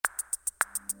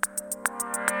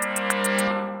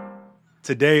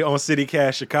Today on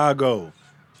CityCast Chicago,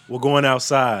 we're going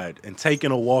outside and taking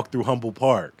a walk through Humboldt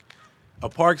Park. A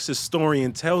parks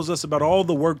historian tells us about all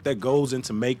the work that goes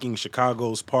into making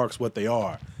Chicago's parks what they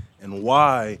are and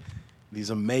why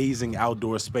these amazing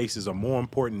outdoor spaces are more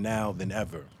important now than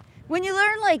ever. When you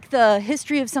learn like the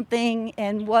history of something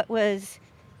and what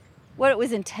it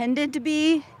was intended to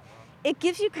be, it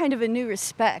gives you kind of a new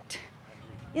respect.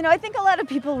 You know, I think a lot of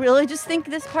people really just think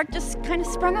this park just kind of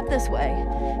sprung up this way,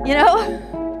 you know?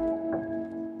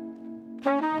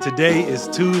 Today is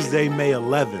Tuesday, May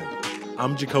 11th.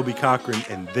 I'm Jacoby Cochran,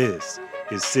 and this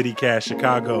is CityCast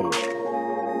Chicago.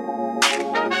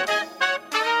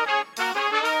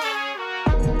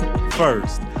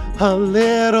 First, a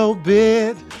little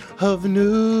bit of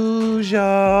news,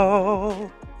 y'all.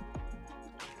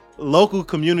 Local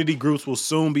community groups will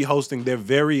soon be hosting their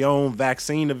very own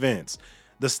vaccine events.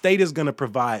 The state is going to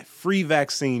provide free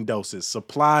vaccine doses,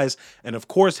 supplies, and of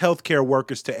course, healthcare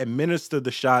workers to administer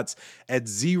the shots at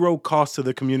zero cost to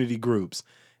the community groups.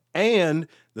 And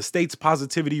the state's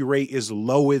positivity rate is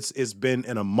lowest it's been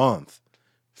in a month.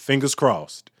 Fingers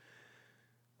crossed.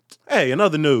 Hey, in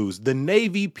other news, the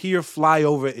Navy Pier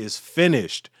flyover is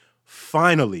finished.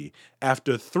 Finally,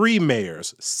 after 3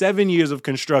 mayors, 7 years of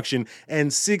construction, and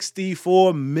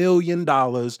 $64 million,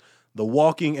 the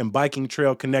walking and biking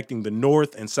trail connecting the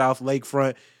North and South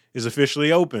Lakefront is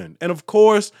officially open. And of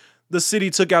course, the city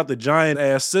took out the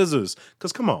giant-ass scissors,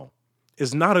 because come on,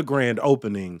 it's not a grand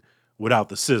opening without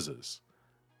the scissors.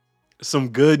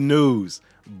 Some good news.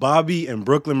 Bobby and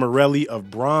Brooklyn Morelli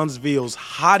of Bronzeville's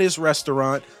hottest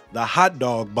restaurant, the Hot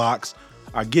Dog Box,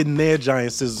 are getting their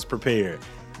giant scissors prepared.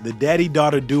 The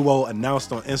daddy-daughter duo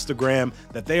announced on Instagram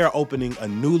that they are opening a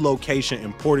new location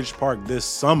in Portage Park this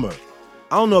summer.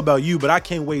 I don't know about you, but I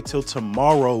can't wait till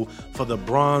tomorrow for the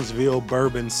Bronzeville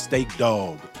Bourbon Steak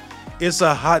Dog. It's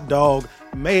a hot dog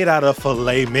made out of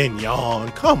filet mignon.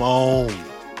 Come on.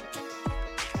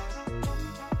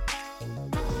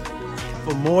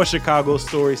 For more Chicago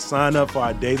stories, sign up for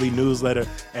our daily newsletter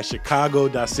at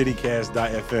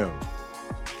chicago.citycast.fm.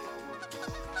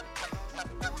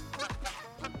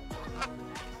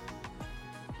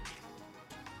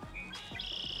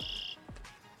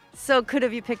 So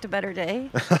have you picked a better day?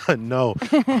 No.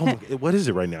 Oh my, what is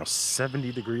it right now?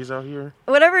 70 degrees out here?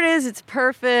 Whatever it is, it's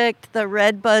perfect. The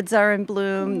red buds are in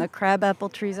bloom. The crabapple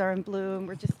trees are in bloom.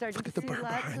 We're just starting Look at to the see bird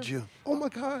lots behind of... you. Oh my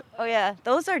God. Oh yeah,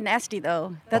 those are nasty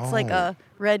though. That's like Oh. a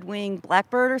red-winged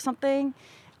blackbird or something.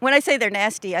 When I say they're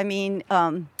nasty, I mean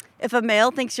if a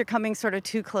male thinks you're coming sort of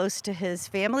too close to his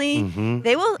family,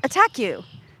 they will attack you.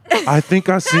 I think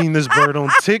I seen this bird on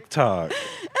TikTok.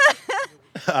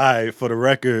 All right, for the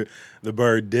record, the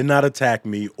bird did not attack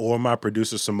me or my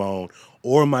producer Simone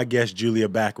or my guest Julia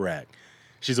Backrack.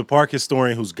 She's a park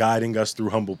historian who's guiding us through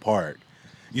Humboldt Park.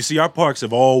 You see, our parks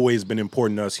have always been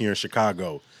important to us here in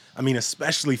Chicago. I mean,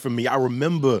 especially for me. I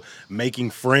remember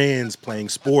making friends, playing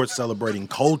sports, celebrating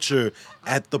culture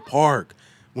at the park.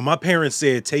 When my parents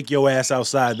said, take your ass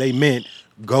outside, they meant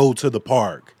go to the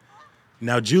park.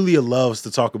 Now, Julia loves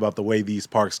to talk about the way these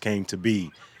parks came to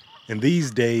be. And these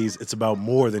days, it's about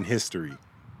more than history.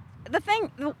 The thing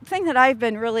that's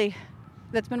been really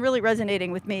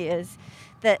resonating with me is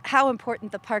that how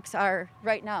important the parks are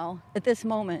right now at this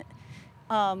moment.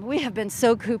 We have been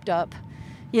so cooped up.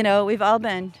 You know, we've all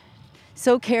been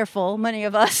so careful, many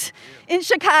of us in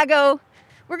Chicago.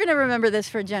 We're going to remember this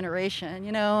for a generation,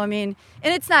 you know, I mean,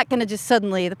 and it's not going to just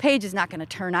suddenly, the page is not going to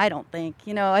turn, I don't think.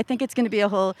 You know, I think it's going to be a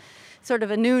whole sort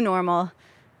of a new normal.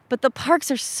 But the parks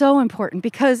are so important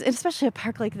because, especially a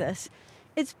park like this,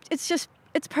 it's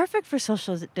perfect for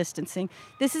social distancing.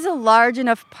 This is a large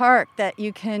enough park that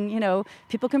you can, you know,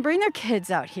 people can bring their kids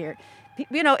out here.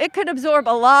 You know, it could absorb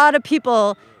a lot of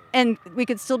people and we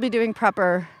could still be doing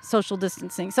proper social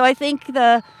distancing. So I think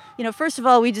first of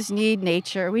all, we just need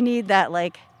nature. We need that,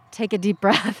 like, take a deep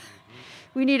breath.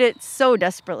 We need it so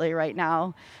desperately right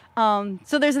now.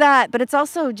 So there's that, but it's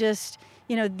also just,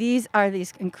 you know, these are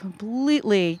these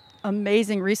completely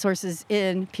amazing resources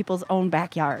in people's own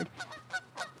backyard.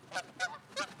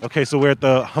 Okay, so we're at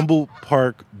the Humboldt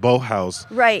Park Boathouse.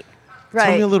 Right.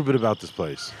 Tell me a little bit about this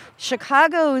place.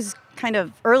 Chicago's kind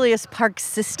of earliest park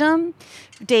system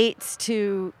dates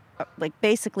to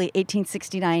basically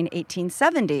 1869,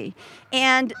 1870.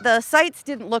 And the sites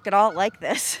didn't look at all like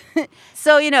this.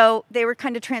 So, you know, they were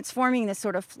kind of transforming this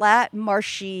sort of flat,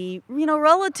 marshy, you know,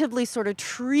 relatively sort of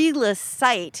treeless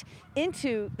site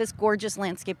into this gorgeous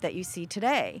landscape that you see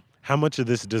today. how much of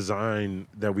this design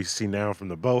that we see now from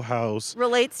the boathouse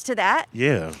relates to that.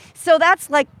 Yeah. So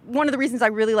that's like one of the reasons I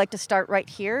really like to start right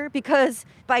here, because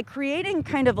by creating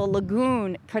kind of a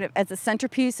lagoon kind of as a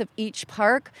centerpiece of each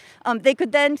park, they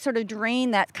could then sort of drain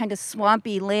that kind of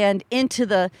swampy land into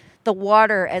the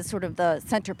water as sort of the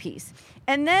centerpiece.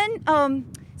 And then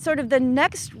sort of the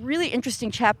next really interesting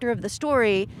chapter of the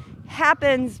story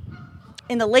happens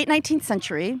in the late 19th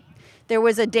century. There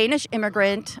was a Danish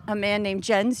immigrant, a man named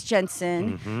Jens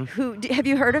Jensen, who, have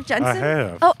you heard of Jensen? I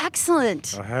have. Oh,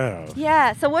 excellent. I have.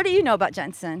 Yeah, so what do you know about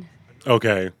Jensen?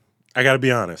 Okay, I gotta be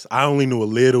honest. I only knew a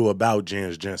little about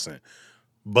Jens Jensen,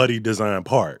 but he designed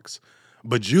parks.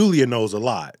 But Julia knows a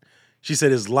lot. She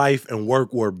said his life and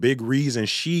work were a big reason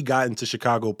she got into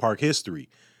Chicago park history.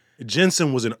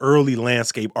 Jensen was an early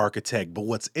landscape architect, but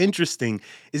what's interesting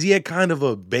is he had kind of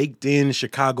a baked-in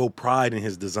Chicago pride in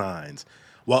his designs.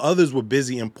 While others were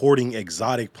busy importing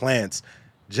exotic plants,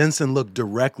 Jensen looked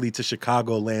directly to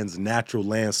Chicagoland's natural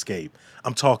landscape.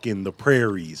 I'm talking the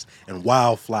prairies and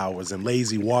wildflowers and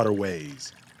lazy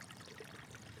waterways.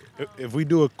 If we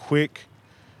do a quick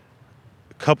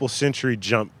couple century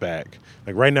jump back,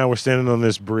 like right now we're standing on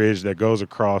this bridge that goes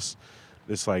across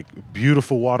this like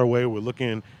beautiful waterway. We're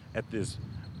looking at this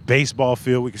baseball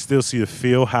field. We can still see the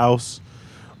field house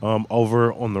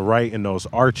over on the right in those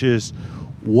arches.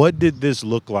 What did this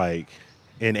look like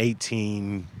in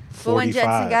 1845? But when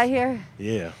Jensen got here?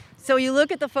 Yeah. So you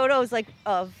look at the photos like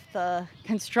of the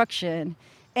construction,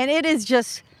 and it is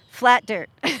just flat dirt.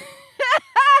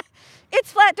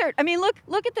 It's flat dirt. I mean,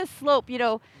 look at this slope. You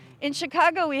know, in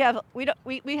Chicago we have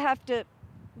to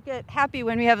get happy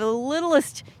when we have the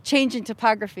littlest change in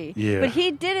topography. Yeah. But he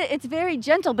did it. It's very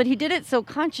gentle, but he did it so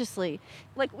consciously.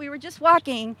 Like we were just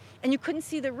walking and you couldn't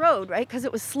see the road, right? Because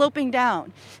it was sloping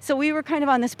down. So we were kind of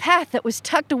on this path that was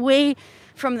tucked away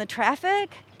from the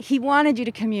traffic. He wanted you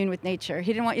to commune with nature.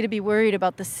 He didn't want you to be worried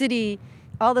about the city.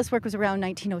 All this work was around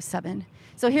 1907.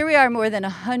 So here we are more than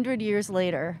 100 years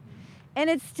later. And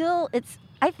I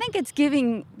think it's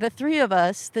giving the three of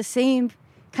us the same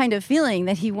kind of feeling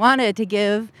that he wanted to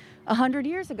give 100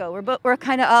 years ago. We're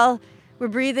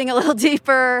breathing a little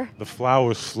deeper. The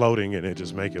flowers floating in it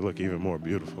just make it look even more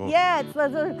beautiful. Yeah, it's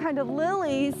those kind of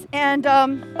lilies. And,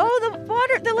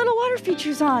 the little water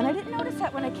feature's on. I didn't notice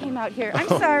that when I came out here. I'm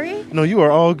sorry. No, you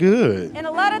are all good. And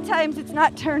a lot of times it's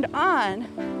not turned on.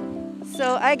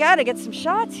 So I gotta get some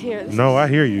shots here. I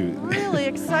hear you. Really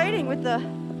exciting with the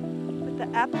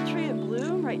apple tree in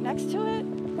bloom right next to it.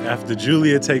 After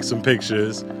Julia takes some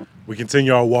pictures, we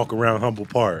continue our walk around Humboldt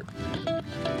Park.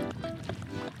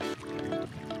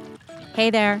 Hey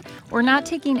there. We're not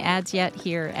taking ads yet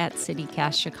here at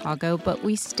CityCast Chicago, but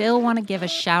we still want to give a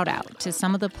shout out to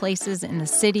some of the places in the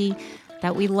city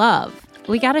that we love.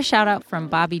 We got a shout out from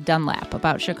Bobby Dunlap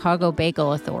about Chicago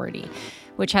Bagel Authority,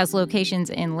 which has locations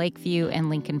in Lakeview and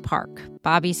Lincoln Park.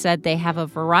 Bobby said they have a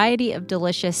variety of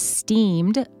delicious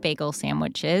steamed bagel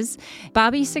sandwiches.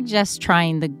 Bobby suggests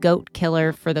trying the Goat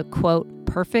Killer for the, quote,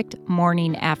 perfect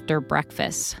morning after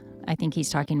breakfast. I think he's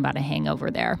talking about a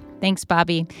hangover there. Thanks,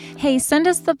 Bobby. Hey, send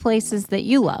us the places that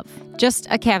you love. Just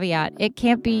a caveat, it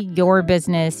can't be your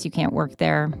business. You can't work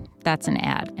there. That's an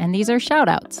ad. And these are shout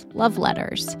outs, love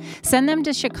letters. Send them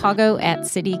to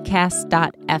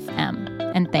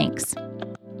chicago@citycast.fm. And thanks.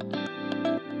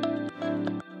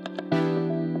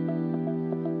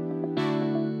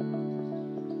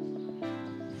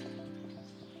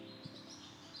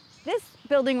 This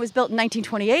building was built in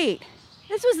 1928.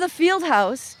 This was the field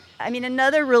house. I mean,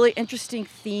 another really interesting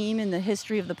theme in the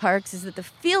history of the parks is that the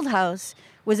field house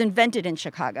was invented in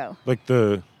Chicago. Like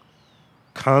the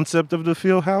concept of the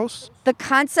field house? The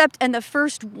concept and the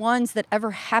first ones that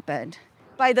ever happened.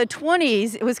 By the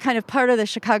 20s, it was kind of part of the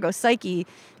Chicago psyche.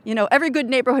 You know, every good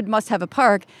neighborhood must have a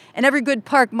park, and every good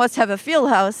park must have a field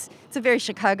house. It's a very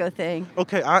Chicago thing.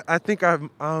 Okay, I think I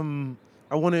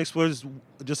want to explore this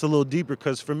just a little deeper,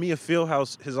 because for me, a field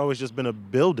house has always just been a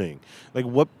building. Like,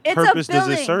 what purpose does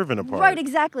it serve in a park? Right,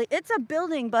 exactly. It's a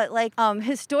building, but like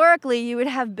historically, you would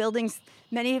have buildings.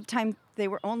 Many of times they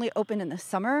were only open in the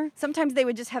summer. Sometimes they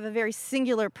would just have a very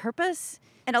singular purpose.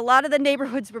 And a lot of the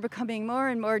neighborhoods were becoming more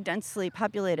and more densely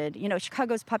populated. You know,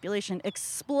 Chicago's population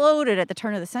exploded at the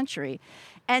turn of the century.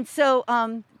 And so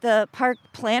the park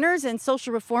planners and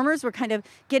social reformers were kind of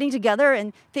getting together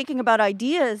and thinking about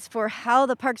ideas for how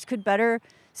the parks could better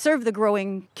serve the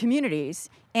growing communities.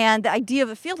 And the idea of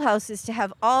a field house is to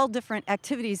have all different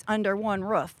activities under one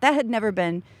roof. That had never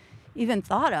been even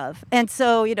thought of. And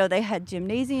so, you know, they had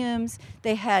gymnasiums,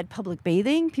 they had public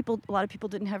bathing. A lot of people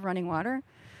didn't have running water.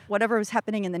 whatever was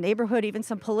happening in the neighborhood, even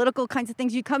some political kinds of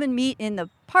things. You come and meet in the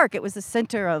park. It was the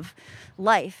center of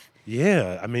life.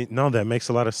 Yeah, I mean, no, that makes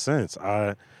a lot of sense.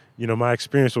 My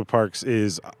experience with parks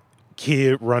is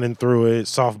kid running through it,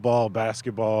 softball,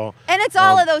 basketball. And it's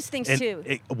all of those things, too.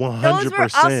 100%. Those were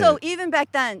also, even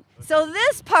back then. So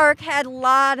this park had a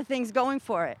lot of things going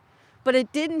for it, but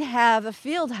it didn't have a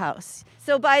field house.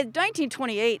 So by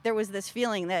 1928, there was this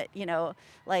feeling that,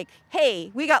 like,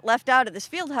 hey, we got left out of this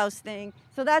field house thing.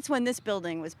 So that's when this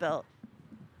building was built.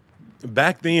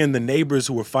 Back then, the neighbors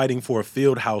who were fighting for a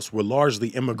field house were largely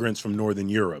immigrants from Northern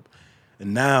Europe.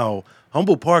 And now,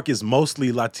 Humboldt Park is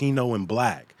mostly Latino and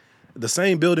Black. The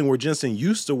same building where Jensen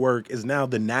used to work is now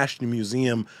the National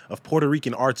Museum of Puerto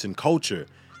Rican Arts and Culture.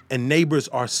 And neighbors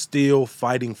are still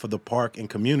fighting for the park and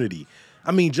community.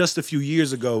 I mean, just a few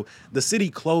years ago, the city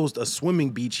closed a swimming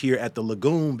beach here at the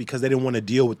lagoon because they didn't want to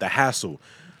deal with the hassle.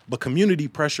 But community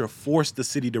pressure forced the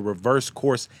city to reverse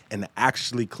course and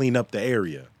actually clean up the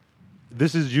area.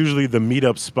 This is usually the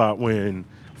meetup spot when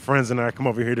friends and I come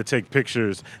over here to take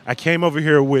pictures. I came over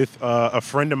here with a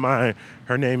friend of mine.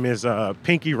 Her name is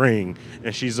Pinky Ring,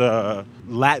 and she's a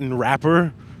Latin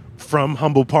rapper from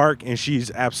Humboldt Park, and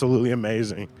she's absolutely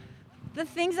amazing. The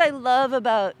things I love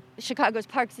about Chicago's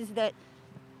parks is that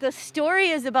the story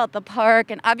is about the park,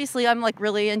 and obviously I'm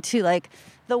really into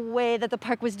the way that the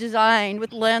park was designed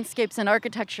with landscapes and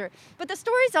architecture. But the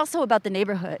story is also about the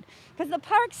neighborhood, because the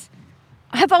parks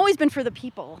have always been for the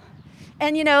people.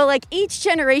 And, each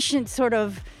generation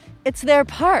it's their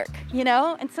park,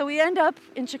 And so we end up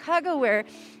in Chicago where,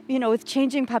 with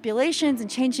changing populations and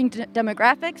changing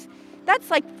demographics, that's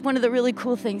one of the really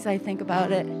cool things I think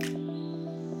about it.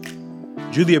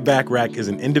 Julia Bachrach is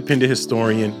an independent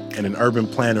historian and an urban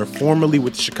planner formerly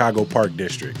with the Chicago Park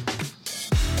District.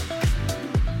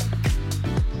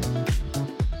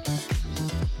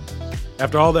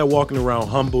 After all that walking around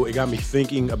Humboldt, it got me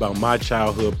thinking about my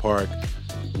childhood park,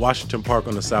 Washington Park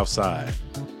on the South Side.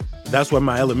 That's where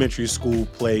my elementary school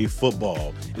played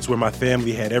football. It's where my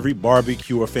family had every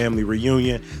barbecue or family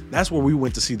reunion. That's where we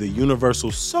went to see the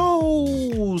Universal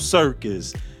Soul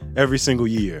Circus every single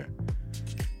year.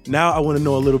 Now I want to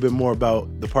know a little bit more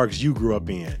about the parks you grew up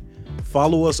in.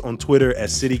 Follow us on Twitter at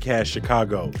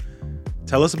CityCastChicago.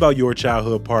 Tell us about your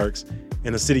childhood parks,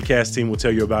 and the CityCast team will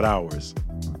tell you about ours.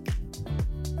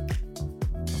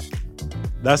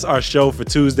 That's our show for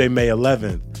Tuesday, May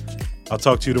 11th. I'll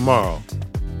talk to you tomorrow.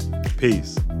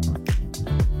 Peace.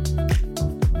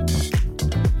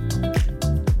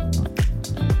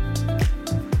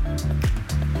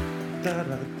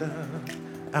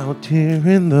 Out here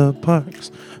in the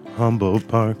parks, Humboldt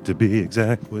Park to be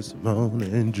exact, with Simone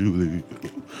and Julie.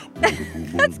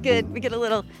 That's good. We get a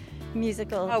little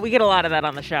musical. Oh, we get a lot of that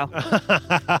on the show.